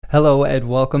Hello and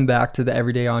welcome back to the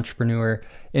Everyday Entrepreneur.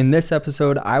 In this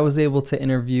episode, I was able to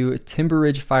interview Timber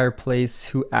Ridge Fireplace,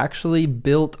 who actually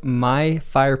built my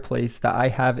fireplace that I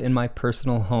have in my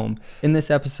personal home. In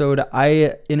this episode,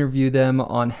 I interview them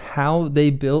on how they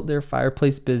built their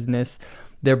fireplace business,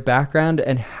 their background,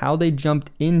 and how they jumped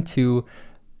into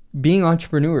being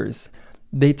entrepreneurs.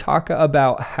 They talk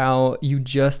about how you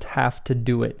just have to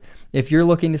do it. If you're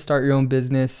looking to start your own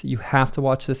business, you have to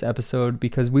watch this episode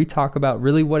because we talk about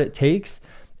really what it takes,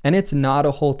 and it's not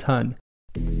a whole ton.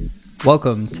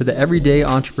 Welcome to the Everyday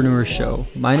Entrepreneur Show.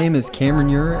 My name is Cameron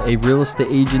Ure, a real estate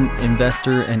agent,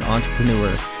 investor, and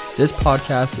entrepreneur. This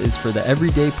podcast is for the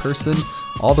everyday person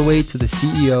all the way to the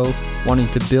CEO wanting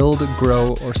to build,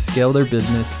 grow, or scale their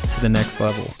business to the next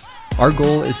level. Our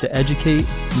goal is to educate,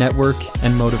 network,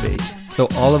 and motivate so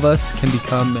all of us can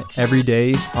become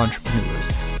everyday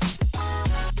entrepreneurs.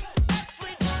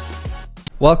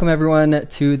 Welcome everyone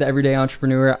to the Everyday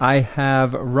Entrepreneur. I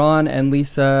have Ron and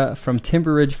Lisa from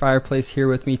Timber Ridge Fireplace here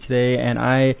with me today, and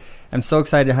I am so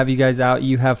excited to have you guys out.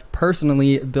 You have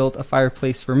personally built a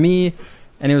fireplace for me,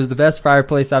 and it was the best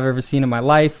fireplace I've ever seen in my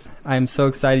life. I'm so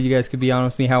excited you guys could be on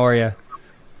with me. How are you?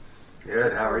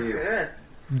 Good. How are you? Good.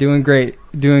 Doing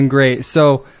great.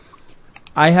 So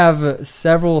I have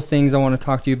several things I want to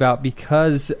talk to you about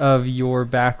because of your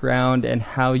background and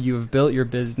how you have built your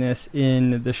business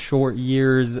in the short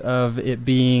years of it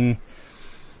being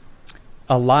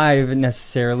alive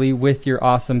necessarily, with your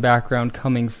awesome background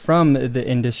coming from the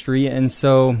industry. And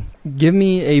so give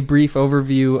me a brief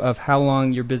overview of how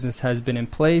long your business has been in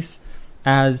place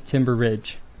as Timber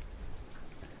Ridge.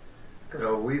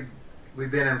 So we've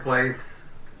been in place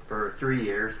for 3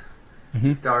 years.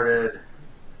 Mm-hmm. Started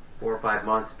 4 or 5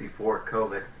 months before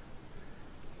COVID.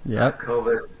 Yep.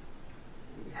 COVID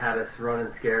had us running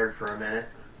scared for a minute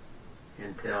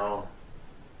until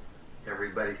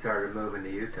everybody started moving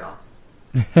to Utah.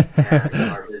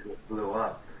 And our business blew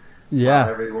up. Yeah.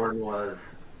 While everyone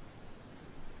was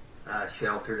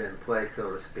sheltered in place,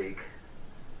 so to speak,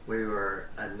 we were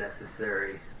a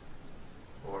necessary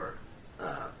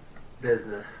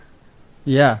business.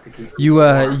 Yeah. To keep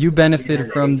You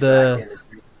benefited from the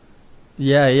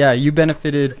you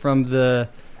benefited from the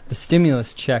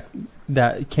stimulus check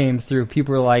that came through.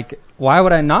 People were like, why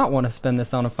would I not want to spend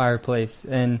this on a fireplace?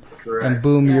 And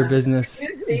boom, your business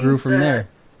grew from there.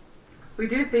 We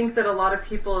do think that a lot of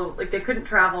people, like, they couldn't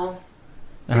travel,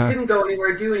 they couldn't go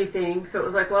anywhere, do anything, so it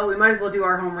was like, well, we might as well do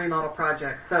our home remodel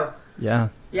project. So yeah,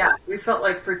 we felt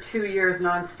like for 2 years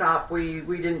nonstop, we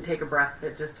didn't take a breath.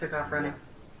 It just took off running.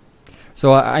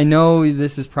 So I know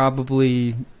this is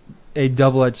probably a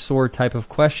double-edged sword type of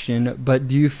question, but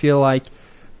do you feel like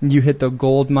you hit the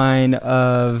gold mine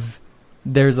of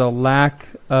there's a lack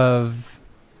of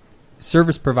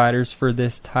service providers for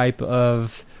this type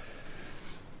of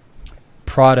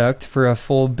product for a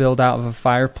full build out of a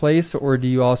fireplace, or do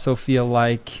you also feel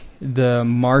like the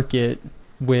market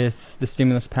with the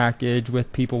stimulus package,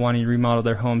 with people wanting to remodel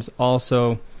their homes,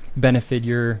 also benefit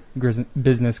your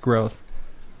business growth?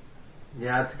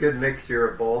 Yeah, it's a good mixture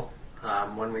of both.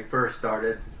 When we first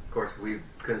started, of course, we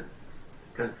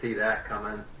couldn't see that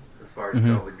coming as far as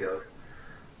COVID goes.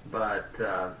 But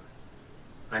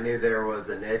I knew there was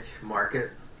a niche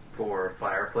market for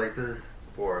fireplaces,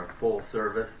 for a full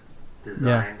service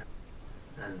design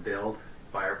and build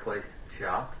fireplace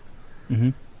shop.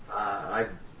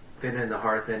 I've been in the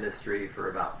hearth industry for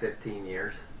about 15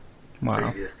 years,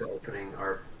 previous to opening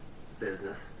our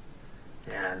business,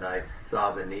 and I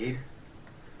saw the need.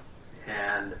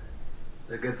 And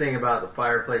the good thing about the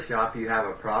fireplace shop, you have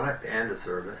a product and a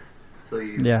service, so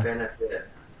you benefit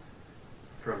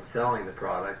from selling the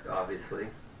product, obviously,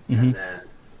 and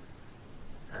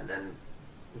then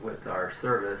with our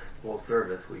service, full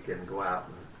service, we can go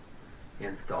out and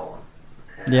install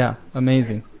them. And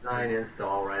amazing. Design,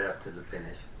 install, right up to the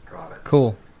finished product.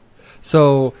 Cool.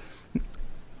 So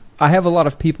I have a lot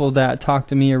of people that talk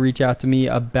to me or reach out to me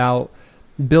about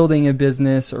building a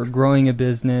business or growing a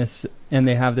business, and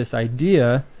they have this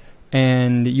idea,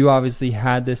 and you obviously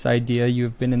had this idea.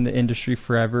 You've been in the industry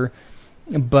forever,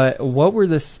 but what were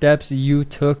the steps you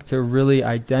took to really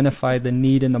identify the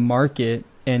need in the market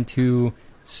and to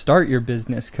start your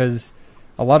business? Because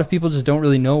a lot of people just don't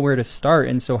really know where to start,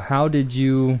 and so how did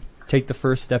you take the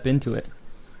first step into it?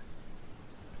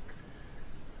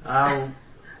 I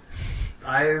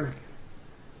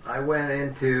went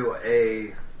into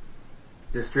a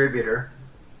distributor,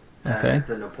 it's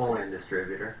a Napoleon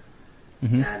distributor,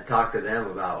 and talked to them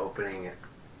about opening it,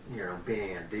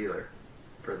 being a dealer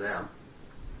for them.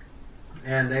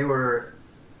 And they were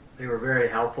very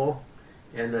helpful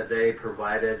in that they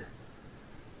provided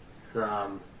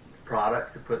some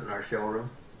products to put in our showroom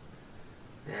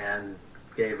and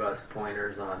gave us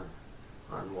pointers on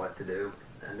what to do.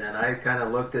 And then I kind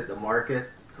of looked at the market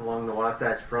along the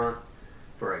Wasatch Front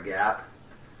for a gap.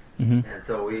 And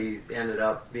so we ended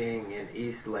up being in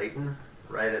East Layton,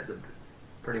 right at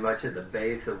pretty much at the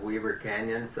base of Weaver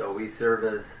Canyon. So we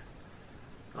service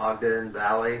Ogden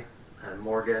Valley and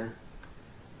Morgan,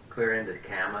 clear into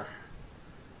Camas.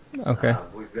 Okay.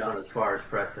 We've gone as far as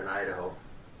Preston, Idaho.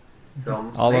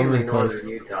 So all mainly over the place. northern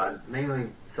Utah, mainly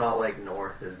Salt Lake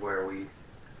North is where we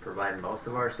provide most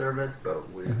of our service, but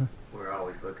we're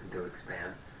always looking to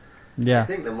expand. Yeah. I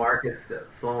think the market's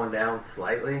slowing down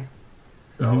slightly,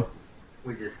 so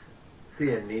we just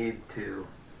see a need to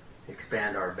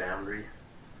expand our boundaries.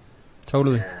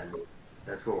 Totally. And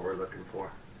that's what we're looking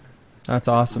for. That's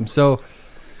awesome. So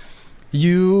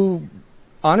you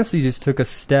honestly just took a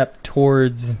step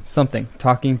towards something,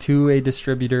 talking to a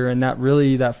distributor, and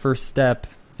that first step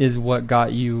is what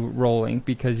got you rolling,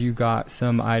 because you got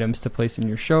some items to place in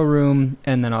your showroom,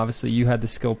 and then obviously you had the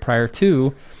skill prior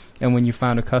to, and when you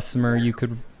found a customer, you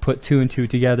could put two and two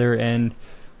together, and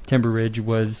Timber Ridge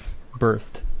was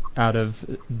birthed out of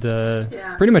the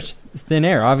pretty much thin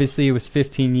air. Obviously, it was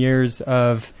 15 years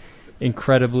of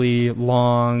incredibly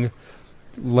long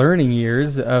learning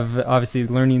years of obviously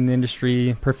learning the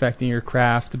industry, perfecting your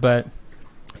craft, but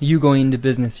you going into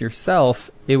business yourself,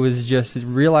 it was just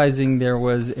realizing there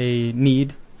was a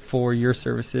need for your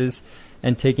services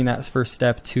and taking that first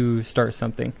step to start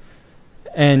something.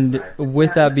 And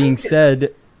with that being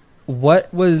said,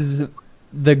 what was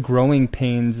the growing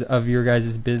pains of your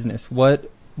guys' business?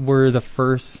 What were the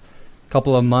first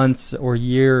couple of months or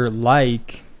year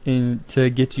like to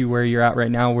get you where you're at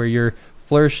right now, where you're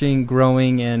flourishing,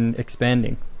 growing, and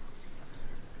expanding?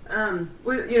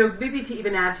 Maybe to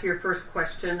even add to your first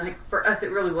question, like for us,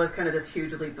 it really was kind of this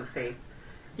huge leap of faith.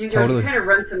 You kind of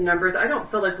run some numbers. I don't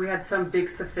feel like we had some big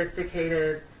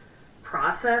sophisticated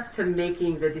process to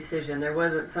making the decision. There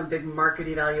wasn't some big market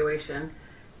evaluation.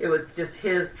 It was just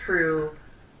his true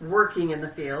working in the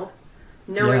field,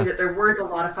 knowing that there weren't a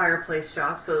lot of fireplace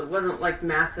shops, so it wasn't like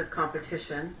massive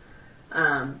competition.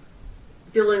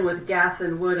 Dealing with gas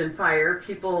and wood and fire,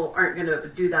 people aren't going to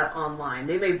do that online.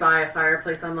 They may buy a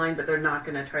fireplace online, but they're not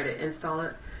going to try to install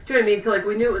it. Do you know what I mean? So like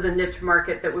we knew it was a niche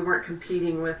market, that we weren't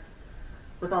competing with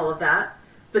all of that.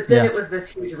 But then it was this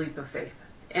huge leap of faith.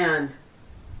 And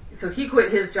so he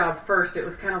quit his job first. It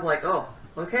was kind of like, oh,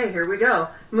 okay, here we go.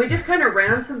 And we just kind of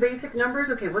ran some basic numbers.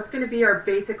 Okay, what's going to be our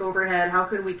basic overhead? How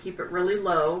can we keep it really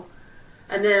low?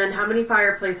 And then how many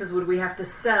fireplaces would we have to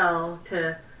sell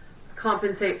to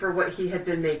compensate for what he had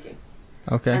been making?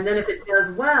 Okay. And then if it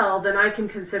does well, then I can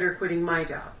consider quitting my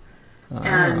job.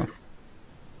 And,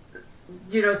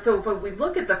 so when we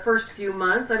look at the first few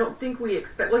months, I don't think we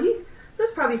expect, it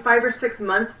was probably 5 or 6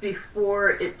 months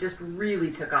before it just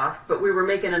really took off, but we were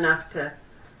making enough to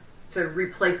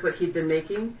replace what he'd been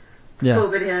making.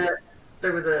 COVID hit.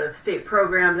 There was a state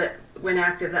program that went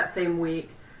active that same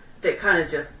week that kind of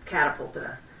just catapulted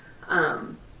us.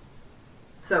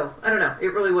 So, I don't know.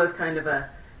 It really was kind of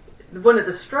one of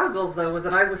the struggles, though, was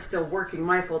that I was still working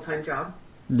my full-time job.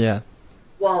 Yeah.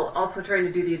 While also trying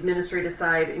to do the administrative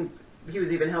side, and he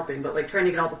was even helping, but like trying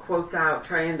to get all the quotes out,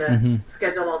 trying to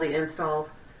schedule all the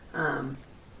installs. So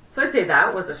I'd say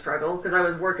that was a struggle, because I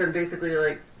was working basically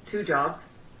like 2 jobs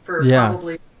for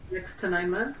probably 6 to 9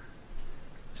 months.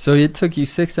 So it took you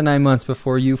 6 to 9 months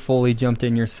before you fully jumped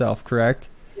in yourself, correct?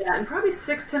 Yeah, and probably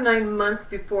 6 to 9 months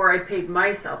before I paid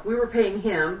myself. We were paying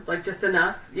him, like, just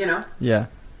enough, Yeah.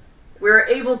 We were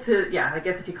able to, I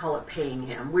guess if you call it paying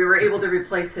him, we were able to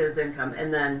replace his income.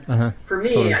 And then for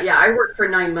me, I worked for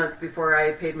 9 months before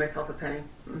I paid myself a penny.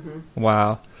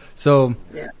 Wow. So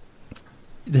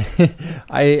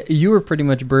you were pretty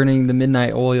much burning the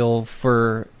midnight oil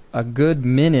for a good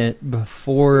minute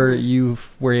before you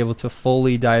were able to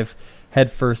fully dive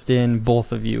headfirst in,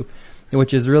 both of you,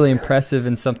 which is really impressive,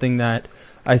 and something that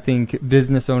I think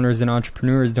business owners and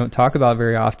entrepreneurs don't talk about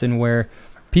very often, where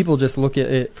people just look at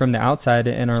it from the outside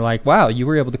and are like, wow, you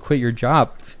were able to quit your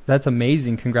job. That's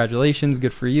amazing. Congratulations.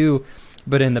 Good for you.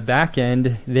 But in the back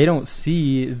end, they don't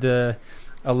see the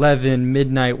 11,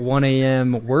 midnight, 1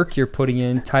 a.m. work you're putting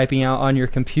in, typing out on your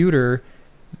computer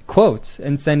quotes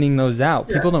and sending those out.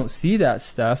 People don't see that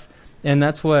stuff. And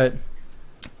that's what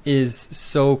is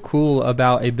so cool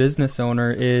about a business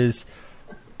owner, is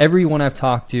everyone I've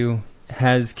talked to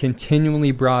has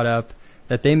continually brought up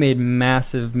that they made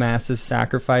massive, massive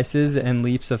sacrifices and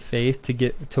leaps of faith to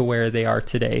get to where they are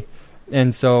today.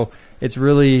 And so it's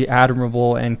really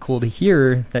admirable and cool to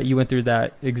hear that you went through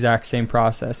that exact same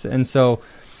process. And so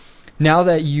Now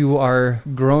that you are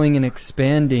growing and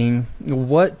expanding,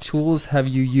 what tools have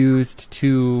you used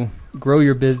to grow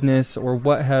your business, or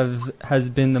what has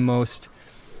been the most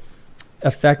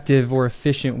effective or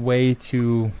efficient way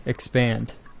to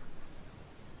expand?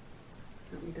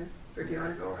 Or do you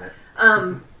want to go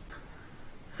ahead?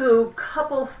 So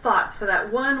couple thoughts to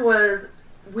that. One was,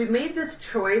 we made this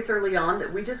choice early on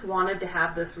that we just wanted to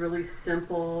have this really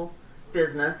simple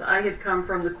business. I had come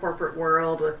from the corporate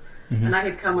world and I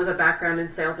had come with a background in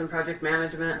sales and project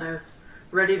management, and I was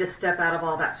ready to step out of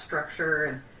all that structure.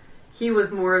 And he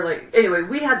was more like, anyway,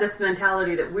 we had this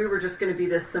mentality that we were just going to be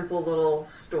this simple little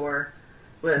store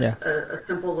with a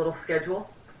simple little schedule.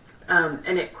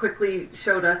 And it quickly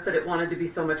showed us that it wanted to be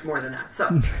so much more than that. So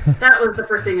that was the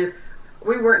first thing, is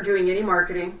we weren't doing any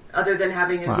marketing other than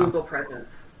having a Google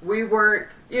presence. We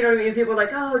weren't, you know what I mean? People were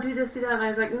like, oh, do this, do that. And I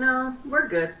was like, no, we're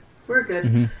good. We're good.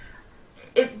 Mm-hmm.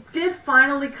 It did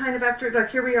finally kind of, after,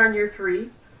 like, here we are in year 3,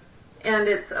 and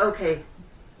it's, okay,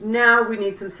 now we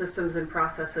need some systems and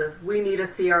processes. We need a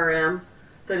CRM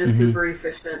that is super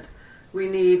efficient. We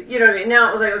need, you know what I mean? Now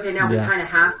it was like, okay, now we kind of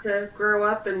have to grow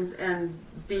up and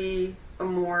be a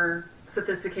more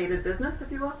sophisticated business,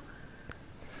 if you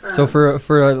will. So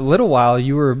for a little while,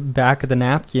 you were back at the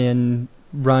napkin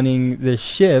running the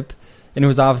ship, and it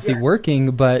was obviously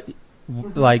working, but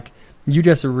like, you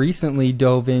just recently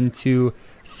dove into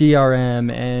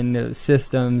CRM and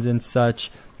systems and such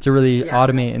to really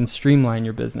automate and streamline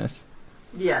your business.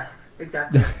 Yes,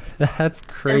 exactly. That's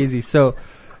crazy. So,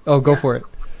 go for it.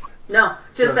 No,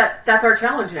 just that's our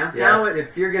challenge now. Yeah, now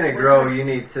if you're going to grow, you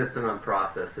need system and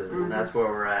processes, and that's where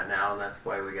we're at now, and that's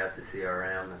why we got the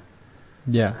CRM.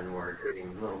 And we're getting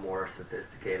a little more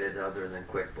sophisticated, other than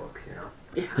QuickBooks, you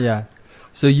know. Yeah.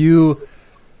 So you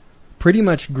pretty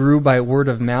much grew by word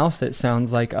of mouth, it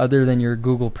sounds like, other than your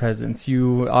Google presence.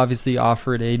 You obviously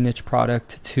offered a niche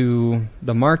product to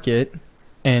the market,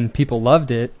 and people loved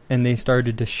it, and they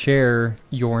started to share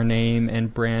your name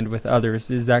and brand with others.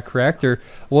 Is that correct? Or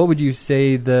what would you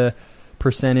say the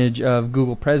percentage of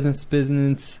Google presence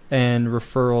business and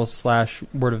referrals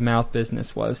 / word of mouth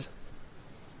business was?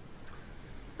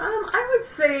 I would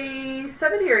say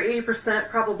 70 or 80%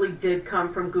 probably did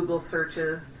come from Google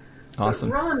searches. Awesome.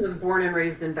 But Ron was born and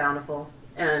raised in Bountiful,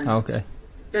 and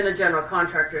been a general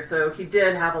contractor, so he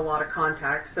did have a lot of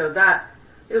contacts. So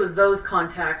it was those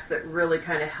contacts that really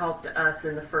kind of helped us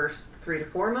in the first 3 to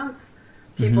 4 months.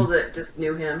 People that just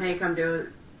knew him, hey, come do it.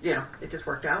 You know, it just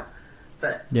worked out.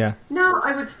 But no,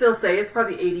 I would still say it's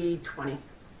probably 80-20.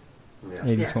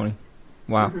 80-20.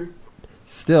 Wow.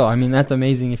 Still, I mean, that's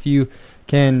amazing. If you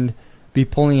can be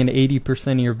pulling in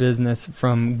 80% of your business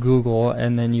from Google,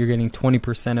 and then you're getting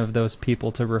 20% of those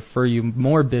people to refer you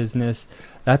more business,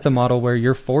 that's a model where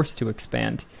you're forced to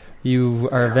expand. You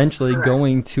are eventually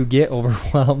going to get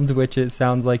overwhelmed, which it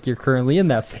sounds like you're currently in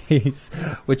that phase,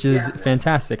 which is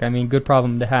fantastic. I mean, good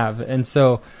problem to have. And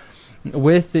so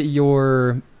with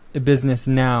your business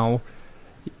now,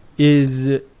 is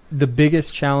the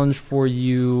biggest challenge for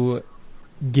you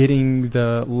getting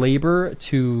the labor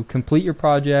to complete your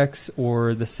projects,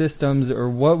 or the systems, or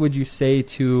what would you say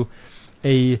to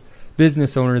a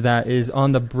business owner that is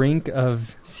on the brink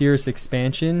of serious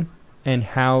expansion, and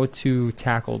how to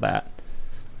tackle that?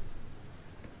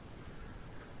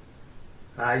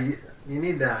 You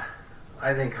need to,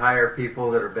 I think, hire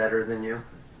people that are better than you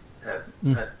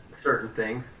at certain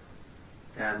things,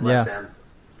 and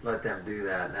let them do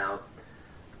that. Now,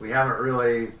 we haven't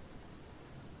really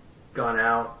gone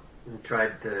out and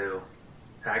tried to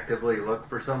actively look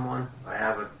for someone. I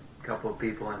have a couple of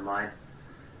people in mind,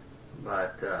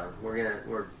 but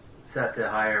we're set to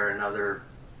hire another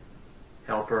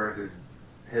helper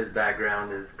his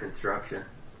background is construction.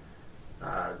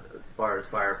 As far as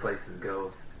fireplaces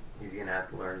goes, he's gonna have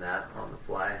to learn that on the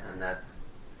fly, and that's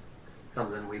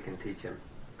something we can teach him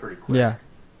pretty quick. Yeah.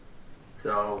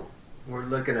 So we're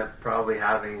looking at probably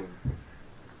having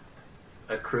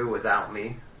a crew without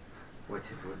me, which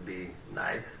would be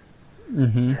nice.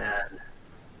 And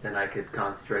then I could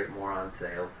concentrate more on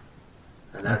sales,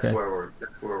 and that's where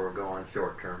we're going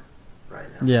short term right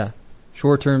now. Yeah,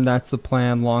 short term, that's the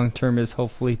plan. Long term is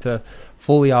hopefully to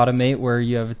fully automate, where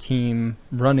you have a team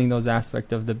running those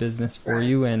aspects of the business for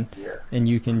you, and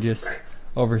you can just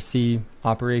oversee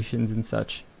operations and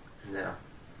such. Yeah,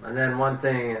 and then one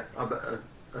thing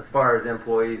as far as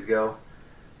employees go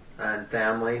and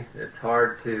family, it's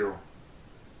hard to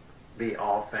be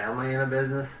all family in a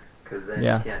business, because then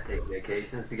you can't take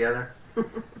vacations together.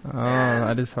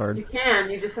 That is hard. You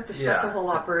can. You just have to shut the whole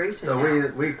operation.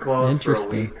 So we closed for a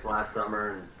week last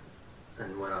summer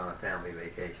and went on a family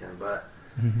vacation. But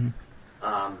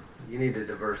you need to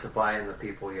diversify in the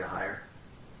people you hire.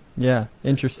 Yeah,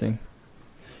 interesting.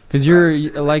 Because you're,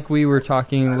 like we were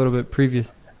talking a little bit previous.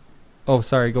 Oh,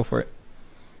 sorry, go for it.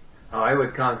 Oh, I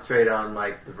would concentrate on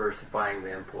like diversifying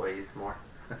the employees more.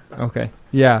 Okay,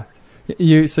 yeah.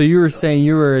 So you were saying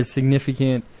you were a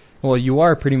significant, well, you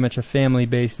are pretty much a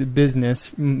family-based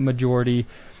business majority,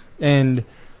 and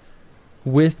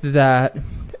with that,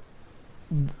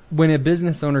 when a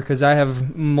business owner, because I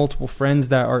have multiple friends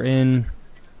that are in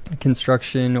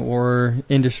construction or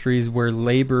industries where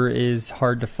labor is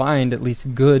hard to find, at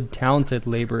least good, talented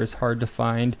labor is hard to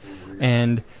find,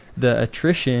 and the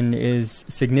attrition is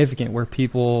significant where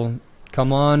people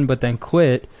come on but then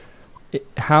quit.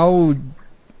 How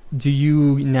do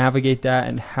you navigate that,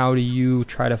 and how do you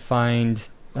try to find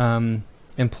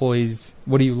employees?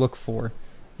 What do you look for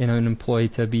in an employee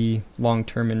to be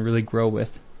long-term and really grow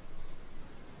with?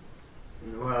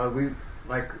 Well,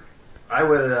 I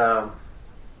would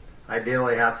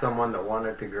ideally have someone that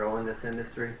wanted to grow in this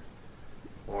industry,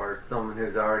 or someone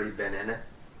who's already been in it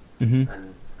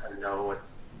and know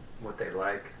what they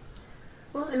like.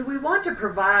 Well, and we want to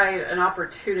provide an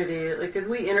opportunity, like as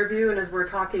we interview and as we're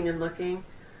talking and looking,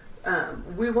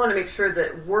 we want to make sure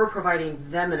that we're providing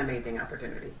them an amazing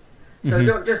opportunity. So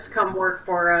don't just come work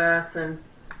for us and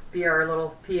be our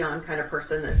little peon kind of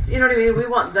person. That's, you know what I mean? We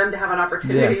want them to have an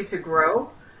opportunity to grow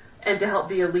and to help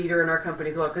be a leader in our company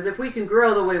as well. Because if we can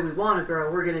grow the way we want to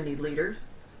grow, we're going to need leaders.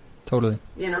 Totally.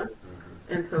 You know?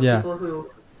 And so people who,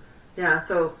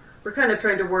 so we're kind of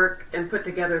trying to work and put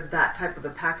together that type of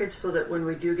a package so that when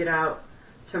we do get out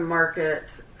to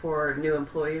market for new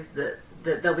employees, that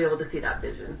they'll be able to see that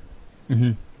vision.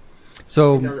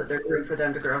 So know that there's room for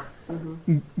them to grow.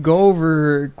 Go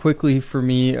over quickly for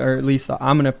me, or at least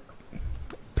I'm going to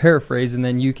paraphrase, and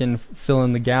then you can fill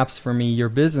in the gaps for me, your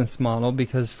business model,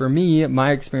 because for me,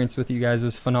 my experience with you guys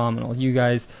was phenomenal. You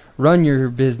guys run your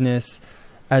business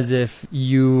as if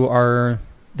you are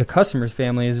the customer's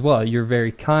family as well. You're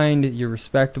very kind, you're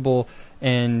respectable,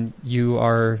 and you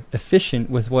are efficient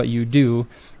with what you do.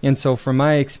 And so from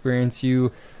my experience,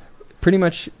 you pretty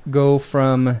much go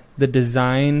from the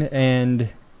design and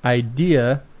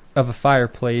idea of a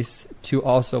fireplace to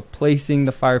also placing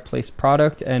the fireplace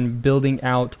product and building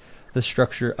out the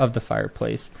structure of the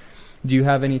fireplace. Do you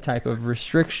have any type of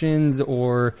restrictions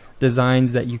or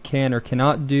designs that you can or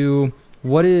cannot do?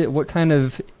 What kind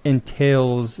of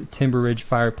entails Timberridge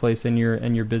Fireplace in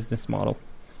your business model?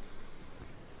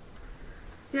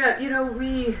 Yeah,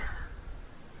 we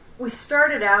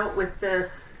started out with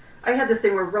this. I had this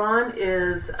thing where Ron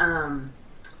is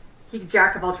he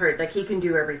jack of all trades, like he can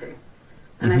do everything.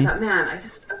 And I thought, man, I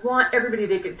want everybody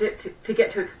to get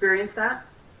to experience that.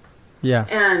 Yeah.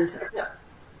 And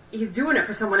he's doing it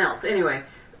for someone else. Anyway,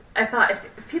 I thought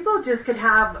if people just could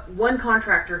have one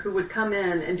contractor who would come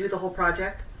in and do the whole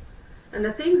project, and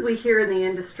the things we hear in the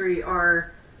industry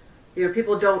are,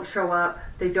 people don't show up.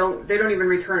 They don't even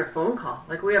return a phone call.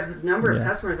 Like we have a number of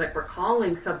customers, like we're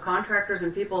calling subcontractors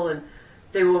and people, and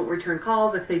they won't return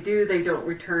calls. If they do, they don't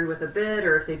return with a bid,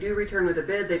 or if they do return with a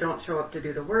bid, they don't show up to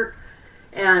do the work.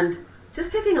 And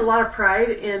just taking a lot of pride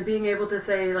in being able to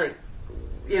say, like,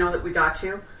 that we got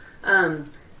you.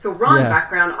 So Ron's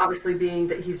background, obviously, being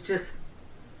that he's just,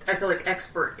 I feel like,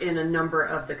 expert in a number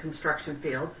of the construction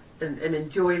fields and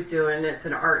enjoys doing it. It's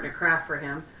an art and a craft for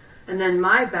him. And then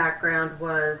my background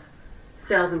was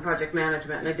sales and project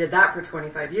management, and I did that for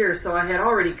 25 years. So I had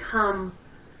already come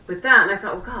with that, and I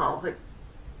thought, well, God,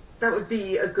 that would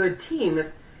be a good team.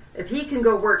 If he can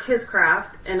go work his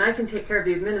craft and I can take care of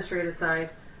the administrative side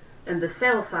and the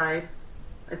sales side,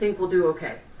 I think we'll do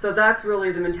okay. So that's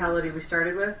really the mentality we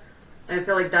started with. And I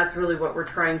feel like that's really what we're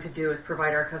trying to do, is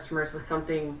provide our customers with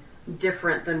something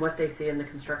different than what they see in the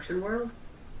construction world.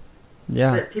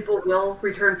 Yeah. That people will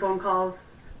return phone calls.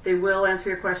 They will answer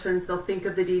your questions. They'll think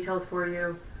of the details for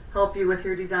you, help you with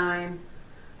your design.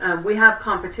 We have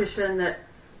competition that,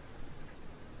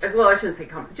 well, I shouldn't say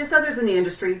just others in the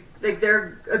industry. Like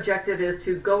their objective is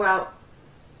to go out,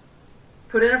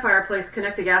 put in a fireplace,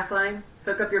 connect a gas line,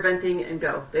 hook up your venting, and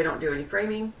go. They don't do any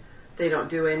framing. They don't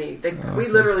do any. We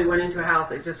literally went into a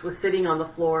house. It just was sitting on the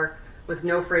floor with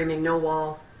no framing, no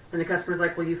wall, and the customer's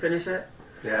like, "Will you finish it?"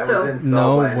 Yeah, so, it was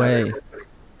installed by way.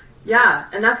 Yeah,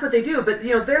 and that's what they do. But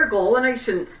their goal, and I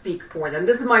shouldn't speak for them.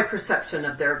 This is my perception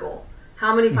of their goal.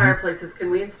 How many fireplaces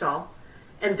can we install?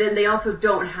 And then they also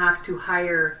don't have to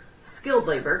hire skilled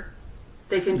labor.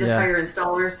 They can just hire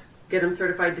installers, get them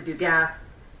certified to do gas,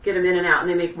 get them in and out, and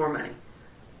they make more money.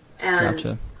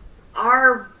 And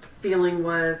our feeling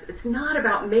was, it's not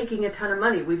about making a ton of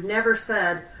money. We've never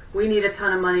said we need a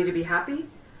ton of money to be happy.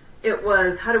 It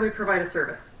was, how do we provide a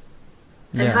service?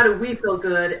 And how do we feel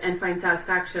good and find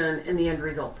satisfaction in the end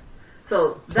result?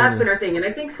 So that's been our thing. And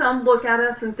I think some look at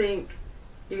us and think,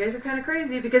 you guys are kind of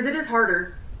crazy, because it is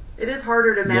harder. It is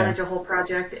harder to manage a whole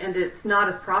project, and it's not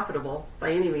as profitable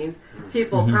by any means.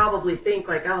 People probably think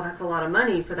like, oh, that's a lot of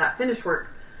money for that finished work.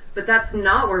 But that's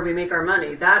not where we make our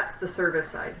money. That's the service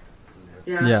side.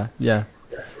 Yeah.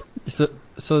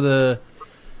 So the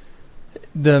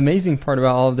amazing part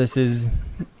about all of this is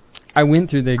I went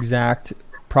through the exact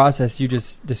process you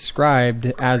just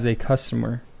described as a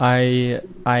customer.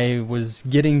 I was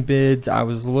getting bids. I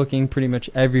was looking pretty much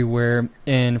everywhere.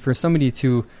 And for somebody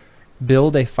to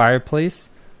build a fireplace,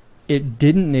 it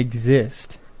didn't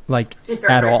exist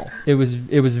at all. It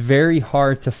was very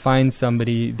hard to find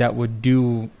somebody that would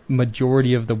do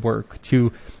majority of the work,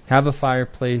 to have a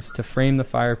fireplace, to frame the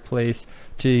fireplace,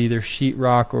 to either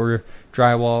sheetrock or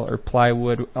drywall or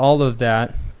plywood, all of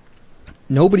that.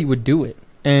 Nobody would do it.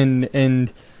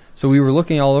 And so we were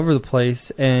looking all over the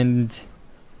place, and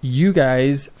you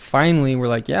guys finally were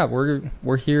like, yeah,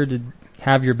 we're here to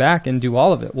have your back and do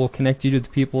all of it. We'll connect you to the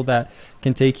people that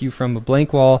can take you from a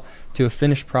blank wall to a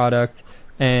finished product,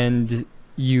 and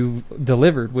you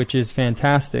delivered, which is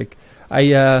fantastic. I'm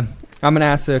going to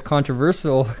ask a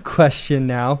controversial question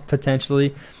now,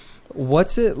 potentially.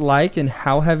 What's it like, and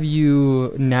how have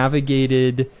you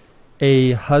navigated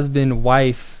a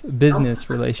husband-wife business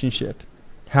relationship?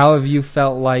 How have you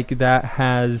felt like that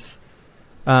has,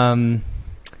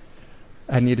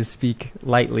 I need to speak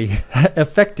lightly,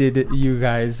 affected you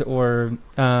guys or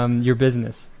your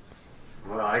business?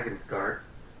 Well, I can start.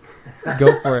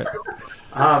 Go for it.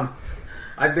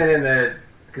 I've been in the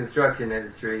construction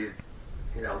industry,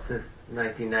 since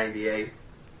 1998,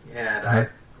 and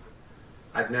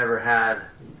I've never had.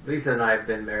 Lisa and I have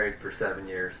been married for 7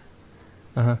 years.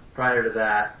 Prior to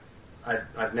that,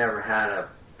 I've never had a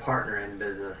partner in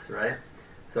business, right?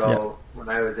 So when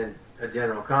I was in a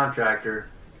general contractor,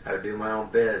 I would do my own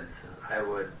bids. I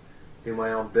would do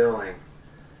my own billing.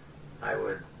 I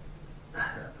was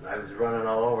running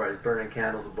all over. I was burning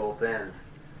candles at both ends.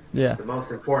 Yeah. The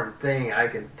most important thing I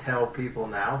can tell people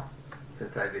now,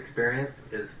 since I've experienced,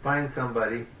 is find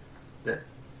somebody to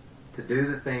do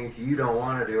the things you don't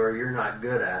want to do or you're not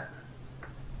good at,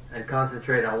 and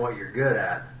concentrate on what you're good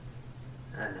at,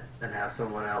 and have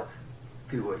someone else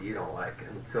do what you don't like.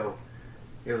 And so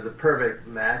it was a perfect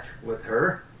match with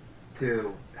her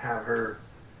to have her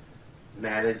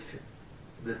manage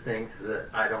the things that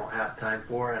I don't have time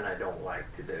for and I don't like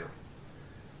to do.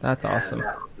 That's awesome. And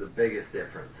that was the biggest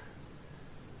difference.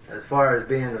 As far as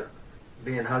being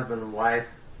husband and wife,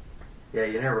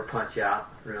 you never punch out,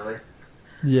 really.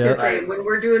 Yeah. Say, when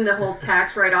we're doing the whole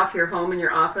tax write-off your home and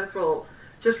your office, we'll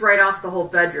just write off the whole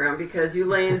bedroom, because you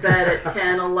lay in bed at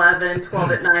 10, 11,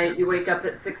 12 at night, you wake up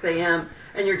at 6 a.m.,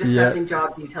 and you're discussing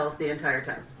job details the entire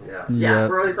time. Yeah.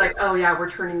 We're always like, oh yeah,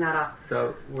 we're turning that off.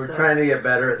 So we're trying to get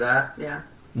better at that. Yeah.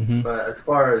 But as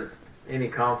far as any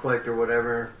conflict or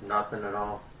whatever, nothing at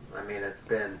all. I mean, it's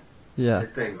been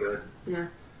good. Yeah.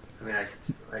 I mean, I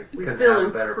we couldn't feel have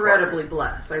a better incredibly partner.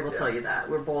 blessed. I will tell you that.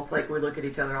 We're both we look at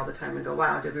each other all the time and go,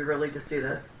 wow, did we really just do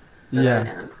this? Yeah.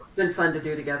 And it's been fun to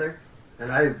do together.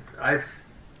 And I've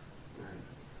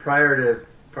prior to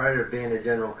being a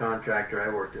general contractor,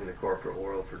 I worked in the corporate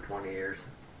world for 20 years,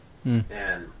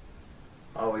 and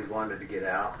always wanted to get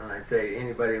out. And I say,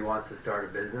 anybody who wants to start a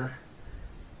business,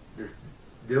 just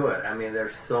do it. I mean,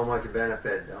 there's so much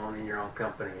benefit to owning your own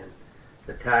company, and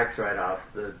the tax write-offs,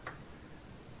 the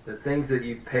things that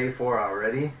you pay for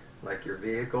already, like your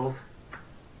vehicles,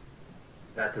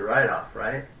 that's a write-off,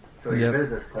 right? So your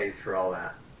business pays for all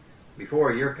that.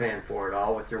 Before, you're paying for it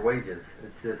all with your wages.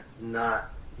 It's just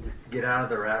get out of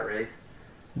the rat race.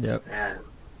 And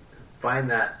find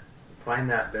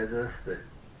that business that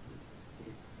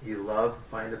you love.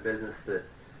 Find a business that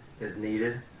is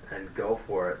needed and go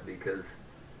for it, because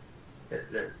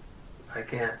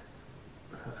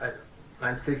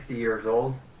I'm 60 years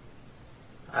old.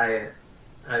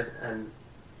 And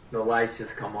the lights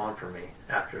just come on for me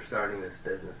after starting this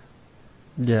business.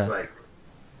 Yeah. It's like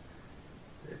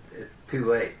it's too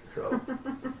late. So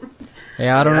hey,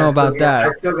 I don't know about that.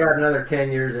 I still got another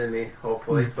 10 years in me,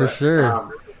 hopefully. For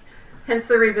sure. Hence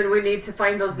the reason we need to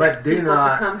find those next people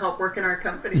to come help work in our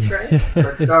companies, right?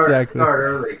 But start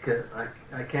early. 'Cause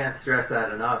I can't stress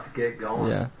that enough. Get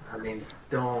going. Yeah. I mean,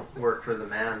 don't work for the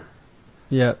man.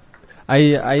 Yeah.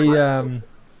 I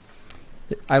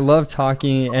love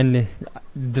talking, and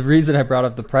the reason I brought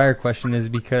up the prior question is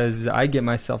because I get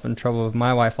myself in trouble with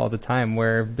my wife all the time,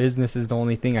 where business is the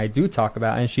only thing I do talk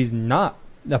about, and she's not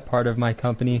a part of my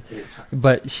company,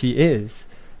 but she is.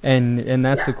 And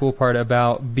that's the cool part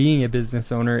about being a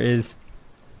business owner is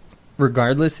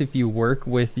regardless if you work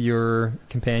with your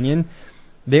companion,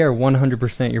 they are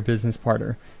 100% your business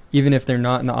partner, even if they're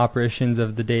not in the operations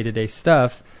of the day-to-day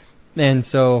stuff. And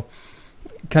so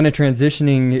kind of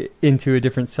transitioning into a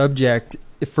different subject,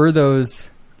 for those,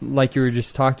 like you were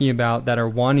just talking about, that are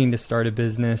wanting to start a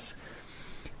business,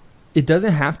 it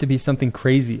doesn't have to be something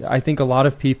crazy. I think a lot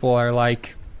of people are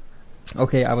like,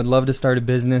 okay, I would love to start a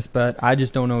business, but I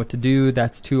just don't know what to do.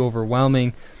 That's too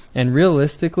overwhelming. And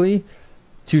realistically,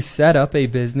 to set up a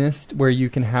business where you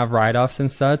can have write-offs and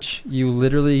such, you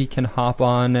literally can hop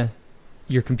on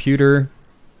your computer,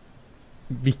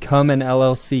 become an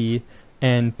LLC,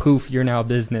 and poof, you're now a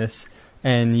business.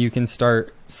 And you can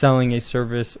start selling a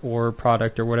service or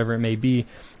product or whatever it may be.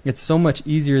 It's so much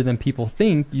easier than people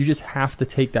think. You just have to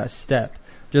take that step.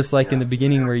 Just like in the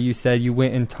beginning where you said you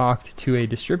went and talked to a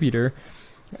distributor,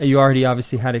 you already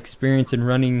obviously had experience in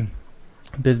running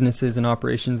businesses and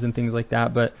operations and things like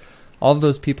that. But all of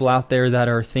those people out there that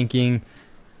are thinking,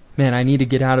 man, I need to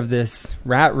get out of this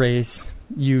rat race,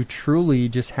 you truly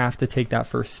just have to take that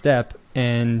first step.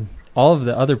 And all of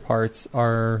the other parts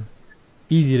are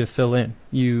easy to fill in.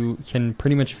 You can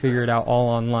pretty much figure it out all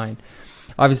online.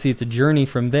 Obviously, it's a journey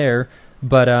from there,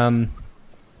 but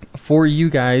for you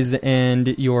guys and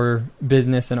your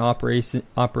business and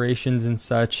operations and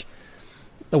such,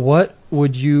 what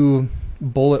would you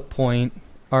bullet point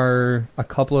are a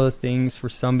couple of things for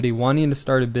somebody wanting to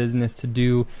start a business to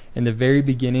do in the very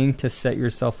beginning to set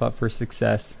yourself up for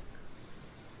success?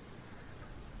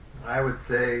 I would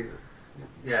say,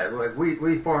 like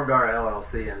we formed our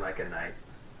LLC in like a night.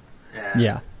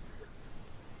 And,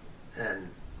 and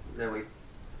then we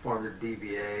formed a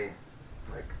DBA,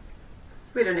 like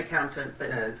we had an accountant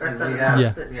that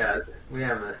we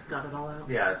have this. Got it all out.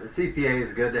 Yeah, the CPA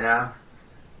is good to have,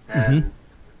 and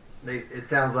it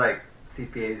sounds like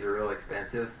CPAs are real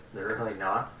expensive. They're really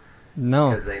not. No,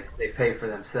 because they pay for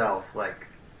themselves, like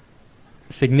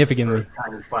significantly. The first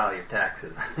time you file your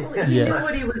taxes. Well, he knew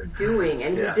what he was doing,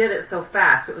 and he did it so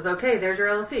fast. It was okay. There's your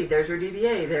LLC. There's your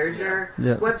DBA. There's your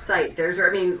website. There's your.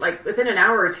 I mean, like within an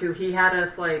hour or two, he had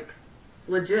us like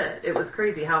legit. It was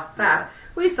crazy how fast. Yeah.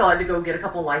 We still had to go get a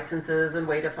couple licenses and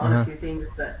wait on a few things,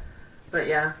 but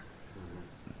yeah.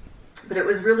 But it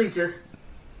was really just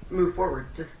move forward,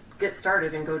 just get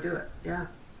started and go do it.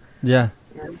 Yeah.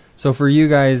 So for you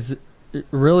guys,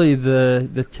 really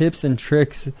the tips and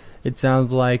tricks, it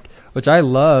sounds like, which I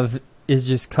love, is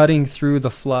just cutting through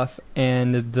the fluff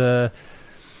and the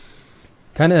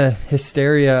kind of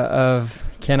hysteria of,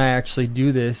 can I actually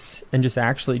do this, and just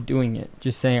actually doing it.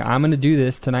 Just saying, I'm going to do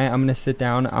this tonight. I'm going to sit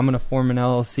down. I'm going to form an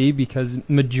LLC, because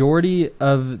majority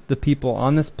of the people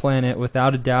on this planet,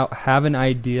 without a doubt, have an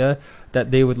idea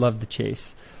that they would love to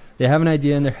chase. They have an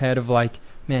idea in their head of like,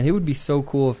 man, it would be so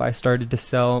cool if I started to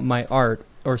sell my art,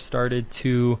 or started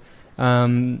to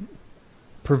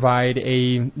provide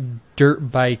a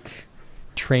dirt bike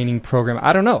training program.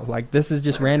 I don't know. Like, this is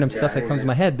just random stuff that comes to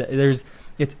my head.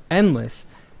 It's endless.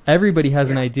 Everybody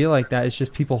has an idea like that. It's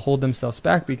just people hold themselves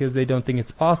back because they don't think it's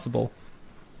possible.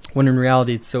 When in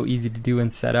reality, it's so easy to do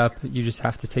and set up. You just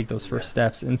have to take those first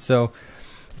steps. And so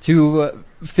to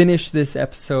finish this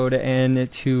episode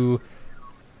and to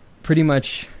pretty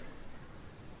much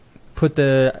put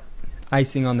the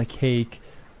icing on the cake,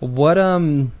 what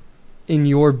in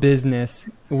your business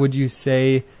would you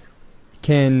say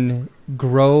can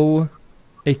grow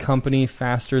a company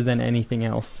faster than anything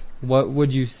else? What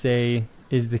would you say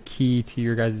is the key to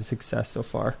your guys' success so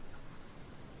far?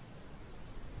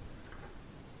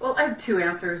 Well, I have two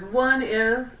answers. One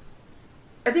is,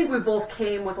 I think we both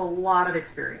came with a lot of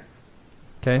experience.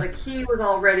 Okay. Like, he was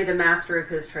already the master of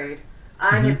his trade.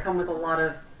 I had come with a lot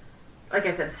of, like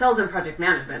I said, sales and project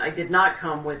management. I did not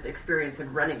come with experience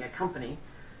in running a company.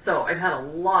 So I've had a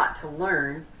lot to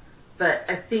learn, but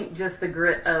I think just the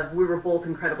grit of, we were both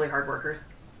incredibly hard workers.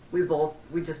 We both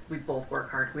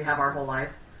work hard. We have our whole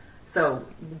lives. So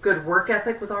good work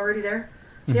ethic was already there.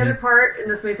 The other part, and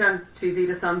this may sound cheesy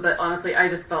to some, but honestly, I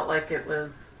just felt like it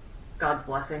was God's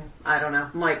blessing. I don't know.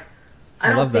 I'm like,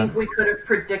 I don't think we could have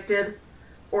predicted,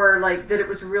 or like that it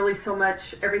was really so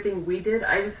much everything we did.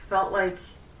 I just felt like,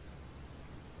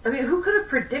 I mean, who could have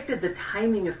predicted the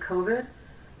timing of COVID,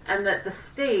 and that the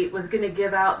state was going to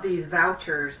give out these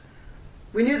vouchers?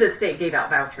 We knew the state gave out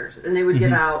vouchers, and they would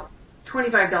give out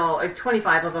 $25, like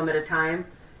 25 of them at a time,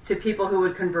 to people who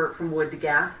would convert from wood to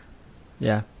gas.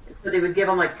 Yeah. So they would give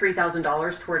them like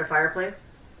 $3,000 toward a fireplace.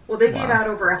 Well, they gave out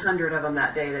over 100 of them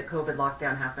that day that COVID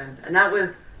lockdown happened. And that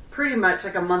was pretty much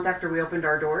like a month after we opened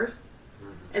our doors.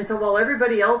 And so while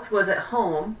everybody else was at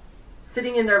home,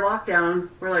 sitting in their lockdown,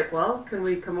 we're like, well, can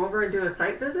we come over and do a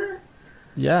site visit?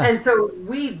 Yeah. And so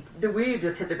we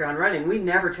just hit the ground running. We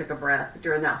never took a breath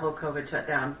during that whole COVID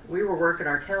shutdown. We were working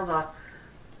our tails off.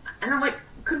 And I'm like,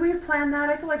 could we have planned that?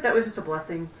 I feel like that was just a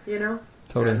blessing, you know?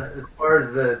 Totally. And as far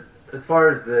as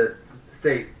the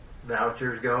state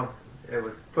vouchers go, it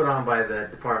was put on by the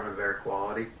Department of Air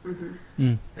Quality.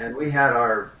 Mm-hmm. And we had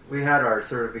our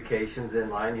certifications in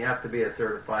line. You have to be a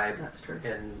certified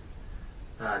in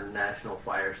national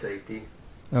fire safety.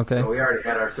 Okay. So we already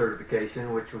had our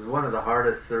certification, which was one of the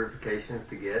hardest certifications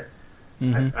to get.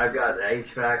 Mm-hmm. I've got an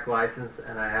HVAC license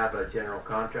and I have a general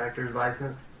contractor's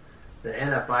license. The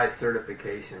NFI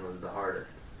certification was the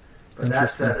hardest. But that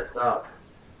set us up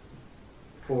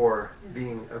for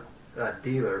being a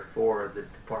dealer for the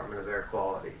Department of Air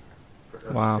Quality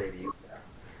of the state of Utah.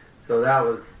 So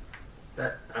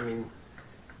that. I mean,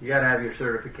 you got to have your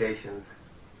certifications.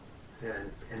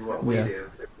 And what we do,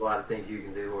 there's a lot of things you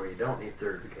can do where you don't need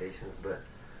certifications,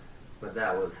 but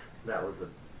that was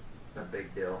a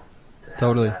big deal. To have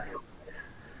totally. That in place.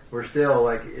 We're still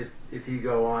like if you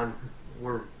go on,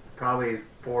 we're probably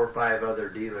 4 or 5 other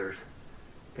dealers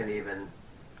can even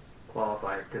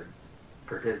qualify to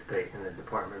participate in the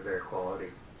Department of Air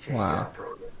Quality change-out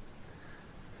program.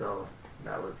 So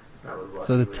that was lucky.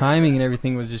 So the timing and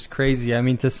everything was just crazy. I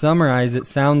mean, to summarize, it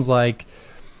sounds like,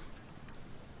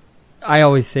 I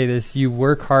always say this, you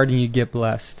work hard and you get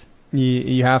blessed.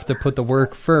 You have to put the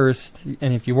work first,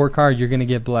 and if you work hard, you're going to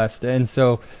get blessed. And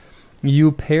so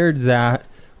you paired that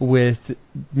with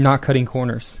not cutting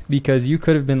corners, because you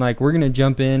could have been like, we're going to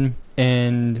jump in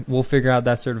and we'll figure out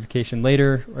that certification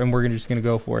later, and we're just going to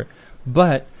go for it.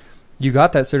 But you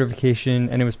got that certification,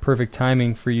 and it was perfect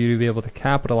timing for you to be able to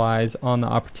capitalize on the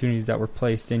opportunities that were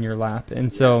placed in your lap.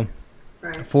 And so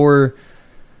for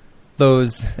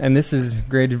those, and this is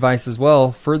great advice as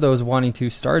well, for those wanting to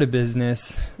start a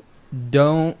business,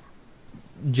 don't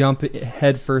jump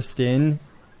headfirst in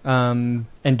and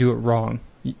do it wrong.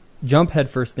 Jump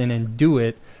headfirst in and do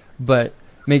it, but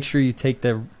make sure you take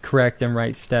the correct and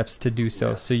right steps to do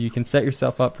so, so you can set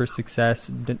yourself up for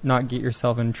success, not get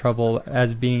yourself in trouble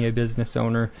as being a business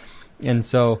owner. And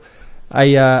so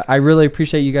I really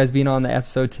appreciate you guys being on the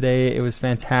episode today. It was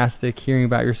fantastic hearing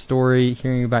about your story,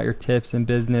 hearing about your tips in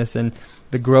business and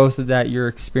the growth that you're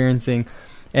experiencing.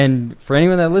 And for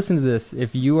anyone that listens to this,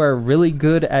 if you are really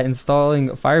good at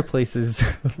installing fireplaces,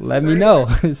 let me know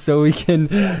so we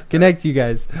can connect you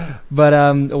guys. But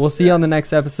we'll see you on the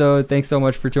next episode. Thanks so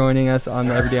much for joining us on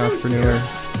the Everyday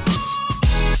Entrepreneur.